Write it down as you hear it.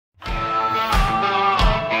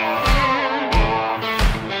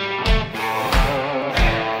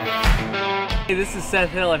this is Seth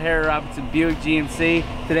Hill at Harry Robinson Buick GMC.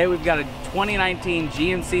 Today we've got a 2019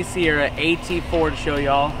 GMC Sierra AT4 to show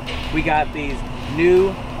y'all. We got these new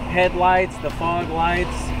headlights, the fog lights,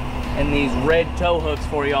 and these red tow hooks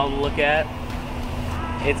for y'all to look at.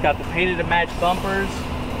 It's got the painted to match bumpers.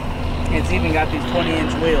 It's even got these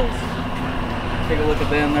 20-inch wheels. Take a look at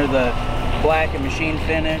them. They're the black and machine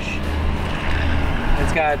finish.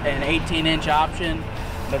 It's got an 18-inch option,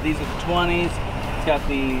 but these are the 20s. It's got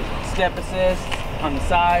the step assist on the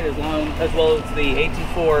side as well as the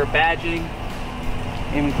AT4 badging.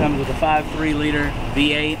 Even comes with a 5.3 liter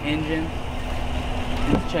V8 engine.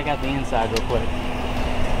 Let's check out the inside real quick.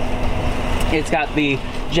 It's got the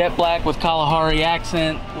jet black with Kalahari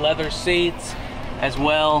accent leather seats, as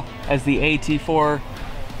well as the AT4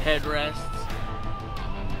 headrests.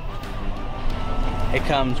 It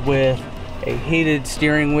comes with a heated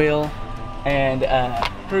steering wheel and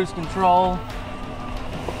cruise control,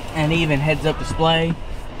 and even heads-up display.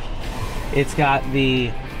 It's got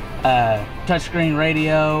the touchscreen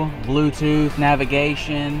radio, Bluetooth,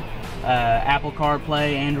 navigation, Apple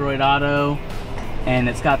CarPlay, Android Auto, and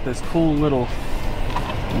it's got this cool little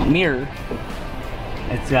mirror.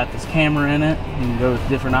 It's got this camera in it. You can go with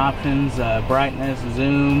different options, brightness,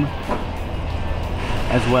 zoom,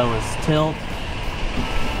 as well as tilt.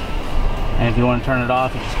 And if you want to turn it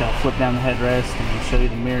off, you just gotta flip down the headrest, and I'll show you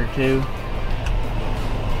the mirror too.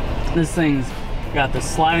 This thing's got the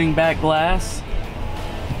sliding back glass.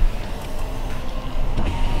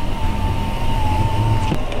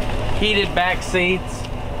 Heated back seats.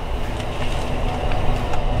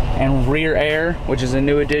 And rear air, which is a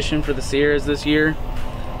new addition for the Sierras this year.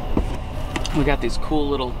 We got these cool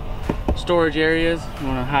little storage areas. You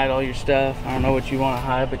want to hide all your stuff. I don't know what you want to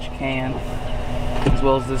hide, but you can. As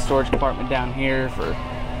well as this storage compartment down here for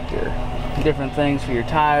your different things for your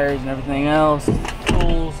tires and everything else.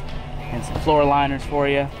 Tools. And some floor liners for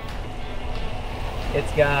you.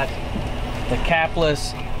 It's got the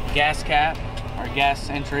capless gas cap, or gas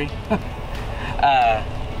entry. And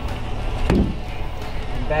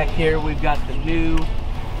back here we've got the new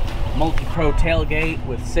multi-pro tailgate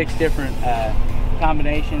with 6 different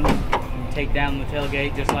combinations. You can take down the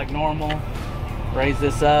tailgate just like normal. Raise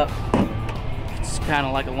this up. It's kind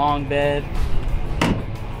of like a long bed.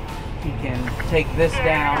 You can take this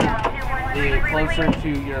down closer to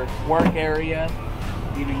your work area.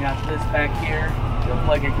 You even got this back here. You'll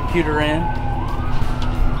plug your computer in.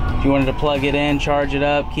 If you wanted to plug it in, charge it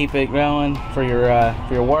up, keep it going for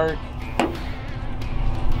your work. You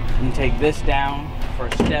can take this down for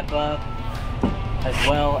a step up, as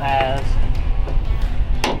well as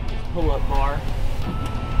this pull-up bar,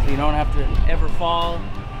 so you don't have to ever fall.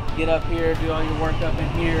 Get up here, do all your work up in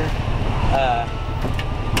here.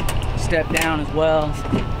 Step down as well.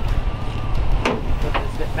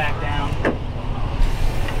 Step back down.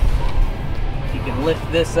 You can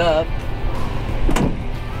lift this up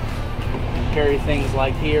and carry things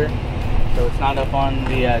like here, so it's not up on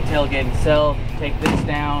the tailgate itself. Take this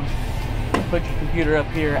down, put your computer up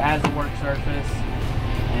here as a work surface,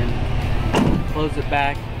 and close it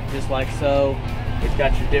back just like so. It's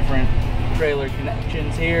got your different trailer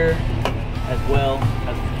connections here, as well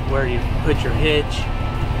as where you put your hitch.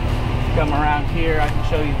 Come around here, I can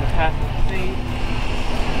show you the passenger seat.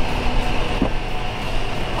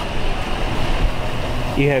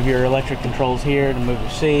 You have your electric controls here to move your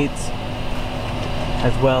seats,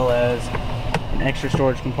 as well as an extra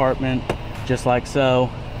storage compartment, just like so,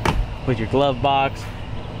 with your glove box.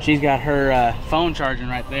 She's got her phone charging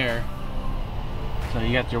right there. So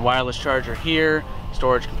you got your wireless charger here,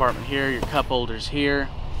 storage compartment here, your cup holders here,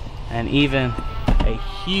 and even a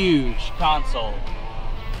huge console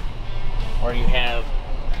where you have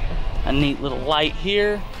a neat little light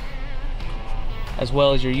here, as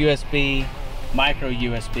well as your USB, micro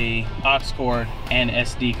USB, aux cord, and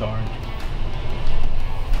SD card.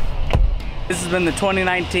 This has been the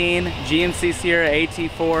 2019 GMC Sierra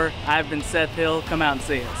AT4. I've been Seth Hill. Come out and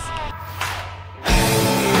see us.